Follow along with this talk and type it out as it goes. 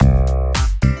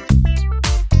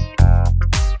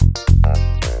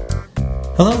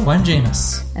Hello, I'm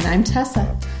Jameis. And I'm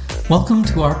Tessa. Welcome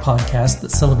to our podcast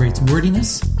that celebrates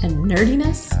wordiness and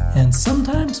nerdiness and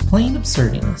sometimes plain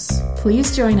absurdiness.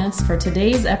 Please join us for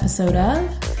today's episode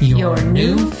of Your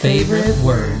New Favorite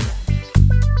Word.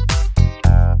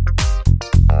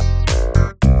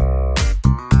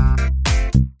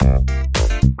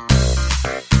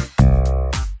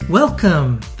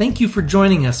 Welcome! Thank you for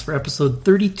joining us for episode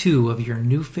 32 of Your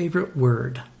New Favorite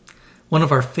Word. One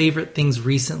of our favorite things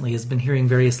recently has been hearing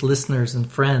various listeners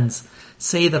and friends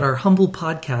say that our humble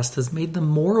podcast has made them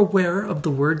more aware of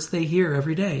the words they hear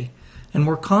every day and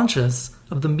more conscious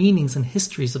of the meanings and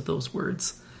histories of those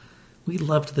words. We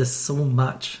loved this so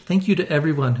much. Thank you to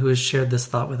everyone who has shared this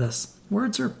thought with us.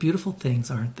 Words are beautiful things,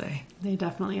 aren't they? They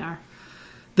definitely are.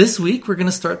 This week, we're going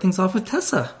to start things off with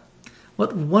Tessa.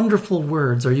 What wonderful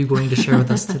words are you going to share with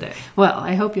us today? Well,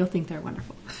 I hope you'll think they're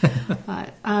wonderful.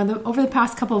 Over the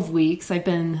past couple of weeks, I've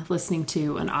been listening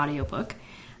to an audiobook,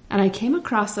 and I came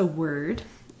across a word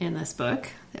in this book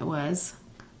that was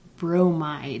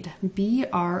bromide. B-R-O-M-I-D-E.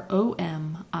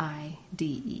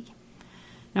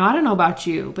 Now, I don't know about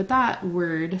you, but that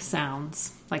word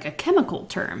sounds like a chemical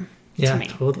term to me.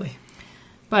 Yeah, totally.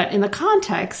 But in the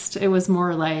context, it was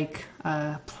more like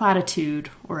a platitude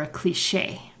or a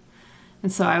cliche.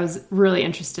 And so I was really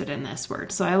interested in this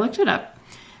word. So I looked it up,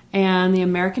 and the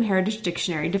American Heritage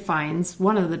Dictionary defines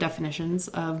one of the definitions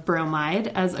of bromide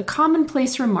as a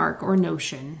commonplace remark or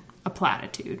notion, a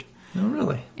platitude. Oh,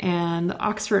 really? And the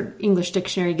Oxford English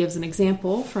Dictionary gives an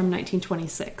example from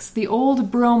 1926. The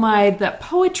old bromide that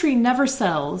poetry never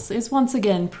sells is once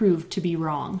again proved to be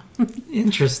wrong.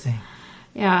 Interesting.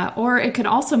 Yeah, or it could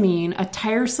also mean a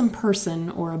tiresome person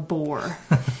or a bore.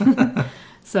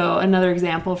 So another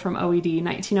example from OED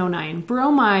 1909,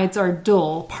 bromides are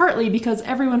dull partly because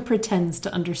everyone pretends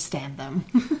to understand them.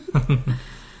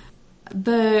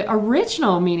 The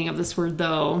original meaning of this word,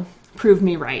 though, proved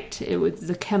me right. It was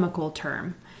a chemical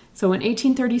term. So in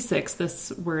 1836,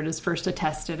 this word is first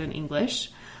attested in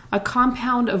English. A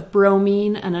compound of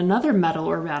bromine and another metal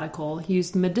or radical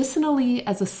used medicinally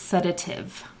as a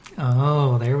sedative.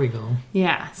 Oh, there we go.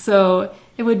 Yeah, so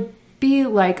it would be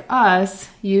like us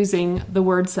using the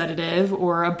word sedative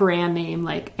or a brand name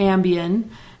like Ambien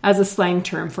as a slang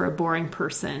term for a boring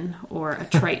person or a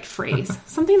trite phrase.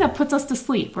 Something that puts us to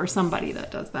sleep or somebody that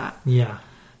does that. Yeah.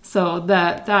 So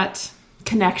that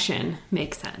connection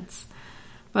makes sense.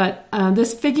 But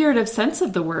this figurative sense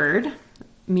of the word,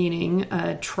 meaning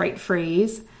a trite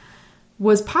phrase,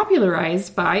 was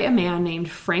popularized by a man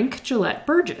named Frank Gillette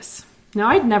Burgess. Now,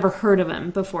 I'd never heard of him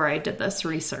before I did this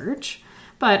research,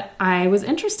 but I was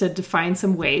interested to find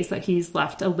some ways that he's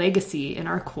left a legacy in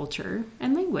our culture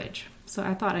and language. So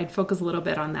I thought I'd focus a little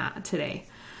bit on that today.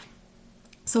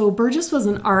 So Burgess was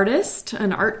an artist,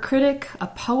 an art critic, a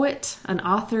poet, an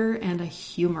author, and a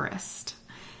humorist.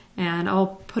 And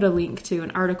I'll put a link to an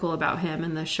article about him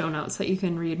in the show notes so that you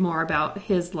can read more about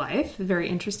his life. A very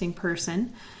interesting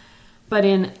person. But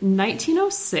in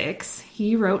 1906,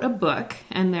 he wrote a book,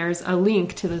 and there's a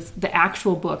link to the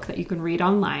actual book that you can read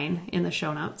online in the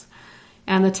show notes.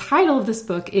 And the title of this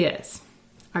book is,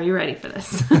 are you ready for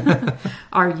this?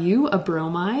 Are You a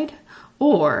Bromide?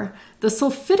 Or The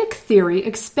Sulfitic Theory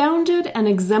Expounded and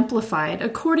Exemplified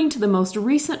According to the Most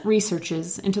Recent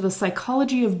Researches into the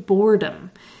Psychology of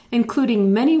Boredom,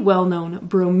 including many well-known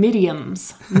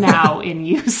bromidiums now in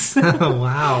use.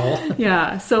 Wow.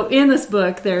 Yeah, so in this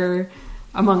book, there,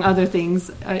 among other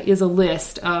things, is a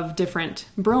list of different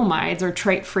bromides or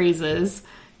trite phrases,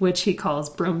 which he calls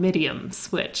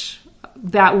bromidiums, which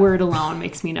that word alone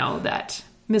makes me know that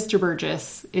Mr.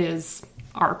 Burgess is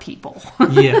our people.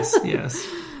 Yes.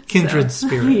 Kindred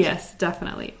spirit. Yes,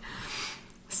 definitely.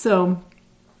 So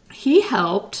he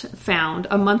helped found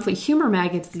a monthly humor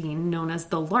magazine known as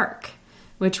The Lark,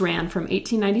 which ran from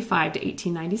 1895 to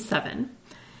 1897.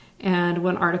 And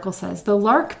one article says, the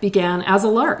Lark began as a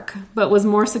lark, but was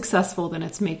more successful than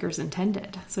its makers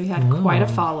intended. So he had quite a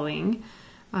following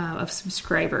of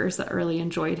subscribers that really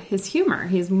enjoyed his humor.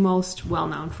 He's most well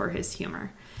known for his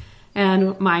humor.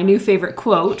 And my new favorite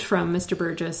quote from Mr.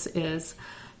 Burgess is,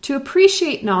 to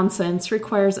appreciate nonsense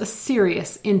requires a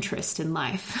serious interest in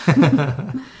life.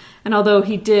 And although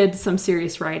he did some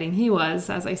serious writing, he was,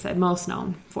 as I said, most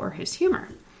known for his humor.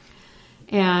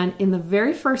 And in the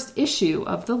very first issue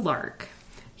of The Lark,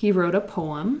 he wrote a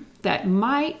poem that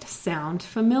might sound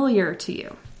familiar to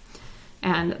you.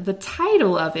 And the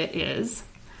title of it is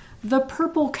The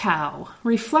Purple Cow,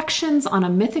 Reflections on a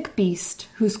Mythic Beast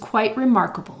Who's Quite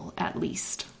Remarkable, at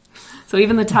Least. So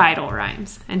even the title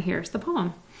rhymes. And here's the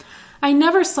poem. I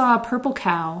never saw a purple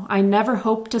cow. I never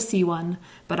hoped to see one.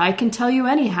 But I can tell you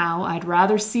anyhow, I'd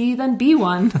rather see than be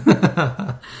one.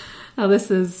 Now,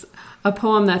 this is a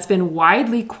poem that's been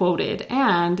widely quoted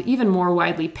and even more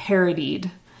widely parodied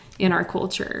in our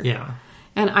culture. Yeah.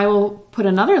 And I will put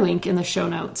another link in the show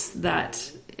notes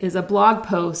that is a blog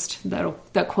post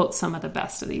that quotes some of the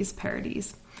best of these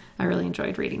parodies. I really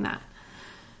enjoyed reading that.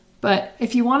 But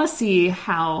if you want to see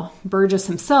how Burgess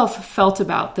himself felt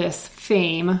about this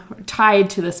fame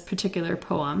tied to this particular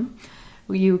poem,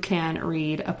 you can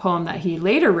read a poem that he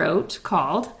later wrote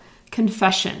called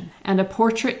Confession, and a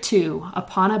Portrait Too,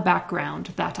 upon a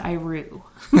background that I rue.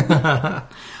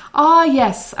 Ah,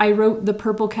 yes, I wrote the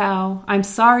purple cow. I'm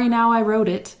sorry now I wrote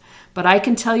it, but I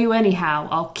can tell you anyhow,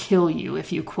 I'll kill you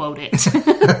if you quote it.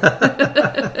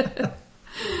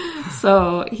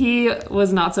 So he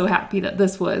was not so happy that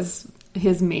this was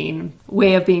his main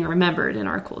way of being remembered in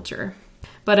our culture.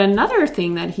 But another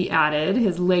thing that he added,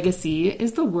 his legacy,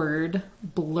 is the word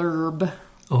blurb.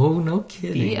 Oh, no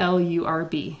kidding.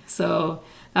 BLURB. So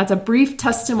that's a brief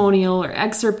testimonial or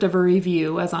excerpt of a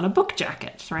review as on a book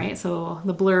jacket, right? So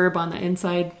the blurb on the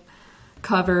inside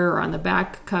cover or on the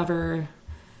back cover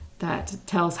that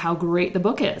tells how great the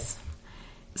book is.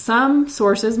 Some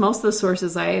sources, most of the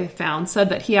sources I found, said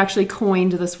that he actually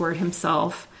coined this word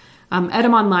himself.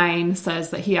 Edom Online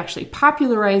says that he actually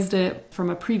popularized it from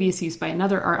a previous use by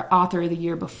another author the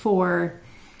year before.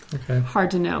 Okay.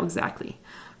 Hard to know exactly.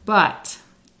 But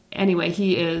anyway,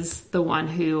 he is the one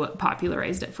who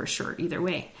popularized it for sure, either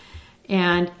way.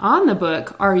 And on the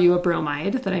book, Are You a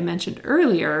Bromide, that I mentioned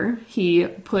earlier, he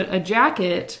put a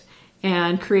jacket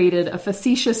and created a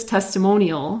facetious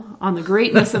testimonial on the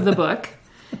greatness of the book,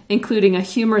 including a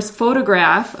humorous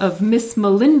photograph of Miss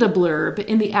Melinda Blurb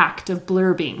in the act of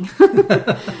blurbing.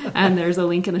 And there's a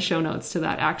link in the show notes to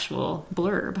that actual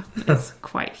blurb. It's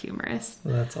quite humorous.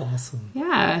 That's awesome.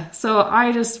 Yeah, so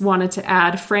I just wanted to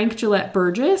add Frank Gillette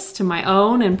Burgess to my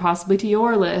own and possibly to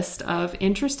your list of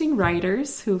interesting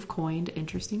writers who have coined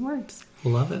interesting words.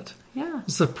 Love it. Yeah.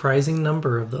 A surprising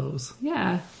number of those.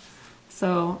 Yeah.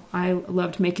 So I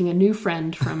loved making a new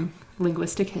friend from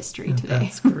linguistic history today.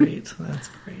 That's great. That's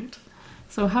great.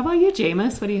 So how about you,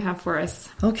 Jameis? What do you have for us?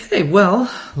 Okay,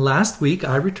 well, last week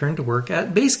I returned to work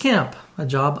at Basecamp, a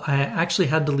job I actually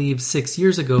had to leave 6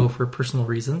 years ago for personal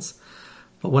reasons.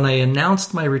 But when I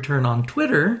announced my return on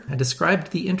Twitter, I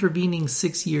described the intervening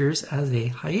 6 years as a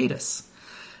hiatus.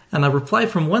 And a reply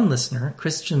from one listener,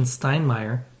 Christian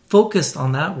Steinmeier, focused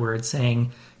on that word,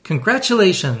 saying,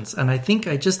 "Congratulations, and I think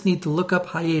I just need to look up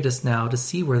hiatus now to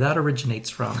see where that originates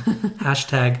from."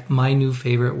 Hashtag my new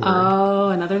favorite word. Oh,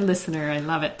 another listener. I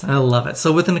love it. I love it.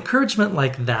 So with an encouragement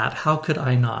like that, how could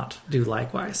I not do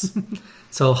likewise?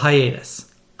 So hiatus.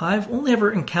 I've only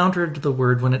ever encountered the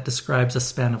word when it describes a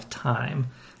span of time,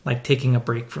 like taking a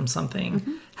break from something.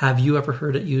 Mm-hmm. Have you ever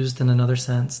heard it used in another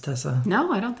sense, Tessa?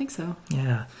 No, I don't think so.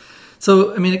 Yeah.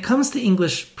 So, I mean, it comes to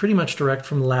English pretty much direct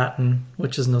from Latin,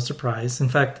 which is no surprise. In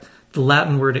fact, the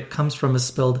Latin word it comes from is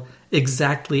spelled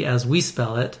exactly as we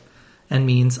spell it and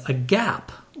means a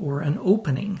gap or an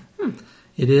opening.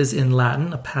 It is, in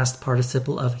Latin, a past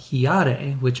participle of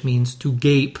hiare, which means to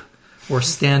gape or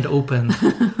stand open,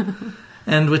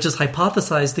 and which is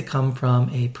hypothesized to come from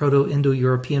a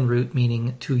Proto-Indo-European root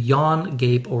meaning to yawn,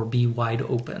 gape, or be wide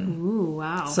open. Ooh,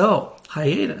 wow. So,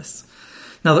 hiatus.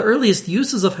 Now, the earliest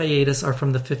uses of hiatus are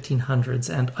from the 1500s,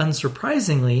 and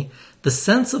unsurprisingly, the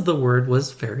sense of the word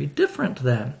was very different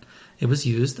then. It was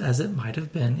used as it might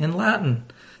have been in Latin,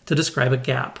 to describe a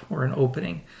gap or an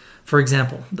opening. For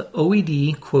example, the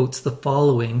OED quotes the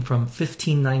following from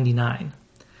 1599.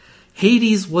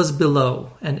 "Hades was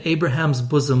below, and Abraham's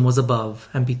bosom was above,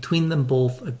 and between them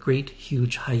both a great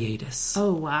huge hiatus."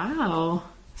 Oh, wow.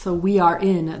 So we are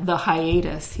in the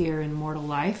hiatus here in mortal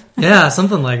life. Yeah,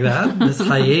 something like that. This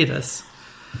hiatus.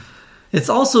 It's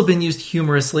also been used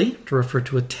humorously to refer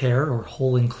to a tear or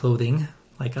hole in clothing,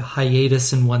 like a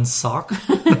hiatus in one's sock.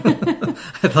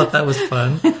 I thought that was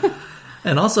fun.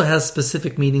 And also has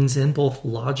specific meanings in both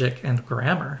logic and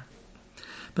grammar.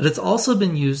 But it's also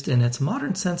been used in its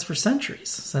modern sense for centuries,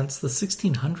 since the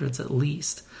 1600s at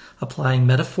least, applying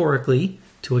metaphorically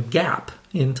to a gap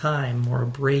in time or a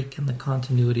break in the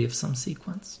continuity of some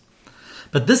sequence.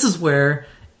 But this is where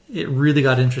it really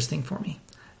got interesting for me,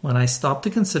 when I stopped to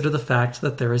consider the fact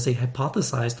that there is a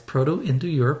hypothesized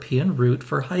Proto-Indo-European root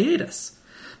for hiatus.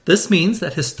 This means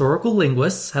that historical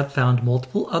linguists have found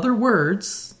multiple other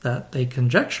words that they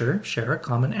conjecture share a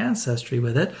common ancestry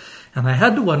with it, and I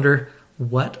had to wonder,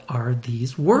 what are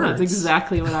these words? That's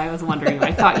exactly what I was wondering.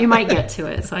 I thought you might get to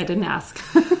it, so I didn't ask.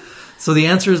 So the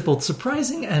answer is both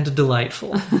surprising and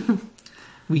delightful.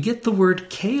 we get the word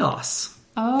chaos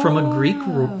from a Greek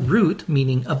root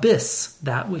meaning abyss,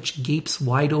 that which gapes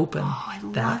wide open,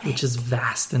 that which is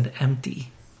vast and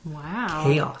empty. Wow.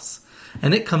 Chaos.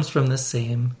 And it comes from the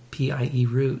same P-I-E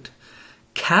root.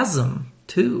 Chasm,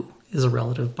 too, is a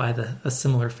relative by a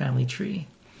similar family tree.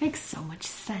 Makes so much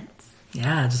sense.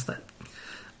 Yeah, just that.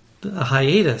 A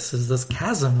hiatus is this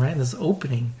chasm, right? This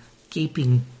opening,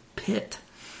 gaping pit.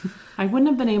 I wouldn't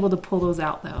have been able to pull those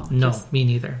out, though. No, me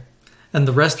neither. And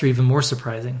the rest are even more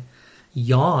surprising.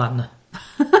 Yawn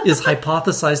is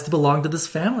hypothesized to belong to this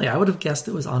family. I would have guessed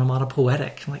it was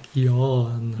onomatopoetic, like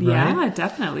yawn, right? Yeah,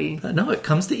 definitely. No, it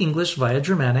comes to English via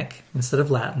Germanic instead of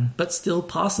Latin, but still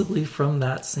possibly from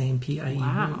that same P-I-E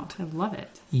root. I love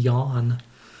it. Yawn.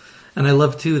 And I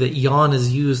love, too, that yawn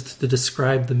is used to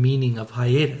describe the meaning of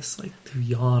hiatus, like to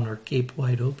yawn or gape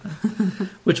wide open.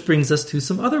 Which brings us to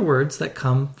some other words that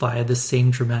come via the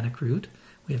same Germanic root.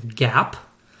 We have gap,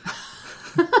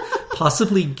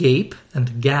 possibly gape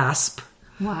and gasp.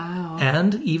 Wow.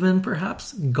 And even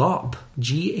perhaps gawp,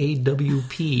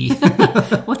 G-A-W-P.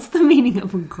 What's the meaning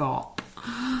of gawp?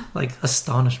 Like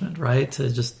astonishment, right?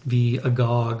 To just be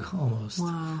agog almost.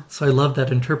 Wow. So I love that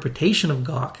interpretation of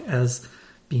gawk as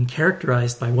being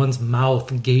characterized by one's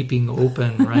mouth gaping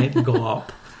open, right?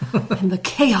 Gawp. And the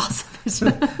chaos of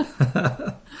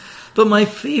it. But my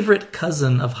favorite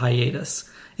cousin of hiatus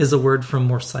is a word from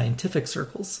more scientific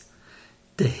circles.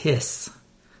 Dehisce.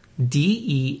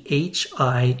 D-E-H-I-S-C-E.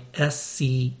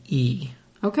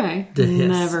 Okay. Dehisce.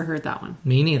 Never heard that one.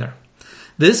 Me neither.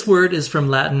 This word is from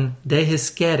Latin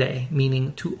dehiscere,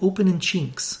 meaning to open in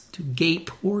chinks, to gape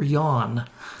or yawn,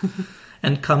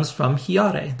 and comes from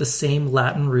hiare, the same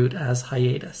Latin root as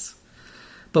hiatus.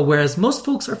 But whereas most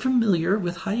folks are familiar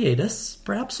with hiatus,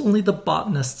 perhaps only the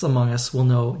botanists among us will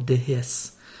know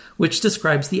dehisce, which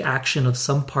describes the action of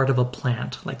some part of a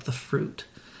plant, like the fruit,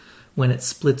 when it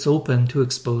splits open to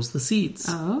expose the seeds.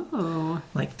 Oh.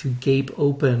 Like to gape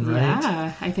open, right?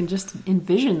 Yeah, I can just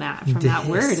envision that from that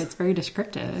word. It's very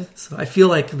descriptive. So I feel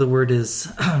like the word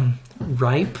is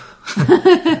ripe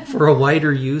for a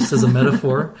wider use as a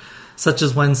metaphor, such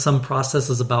as when some process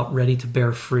is about ready to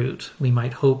bear fruit. We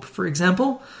might hope, for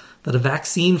example, that a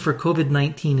vaccine for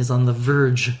COVID-19 is on the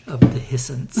verge of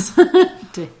dehiscence.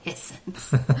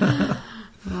 Dehiscence.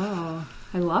 Oh,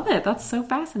 I love it. That's so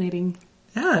fascinating.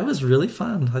 Yeah, it was really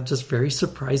fun. Just very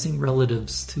surprising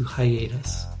relatives to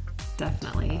hiatus.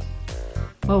 Definitely.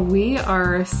 Well, we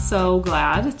are so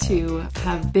glad to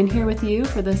have been here with you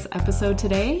for this episode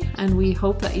today, and we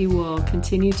hope that you will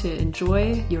continue to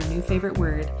enjoy your new favorite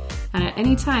word. And at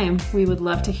any time, we would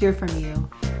love to hear from you.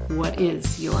 What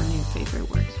is your new favorite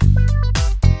word?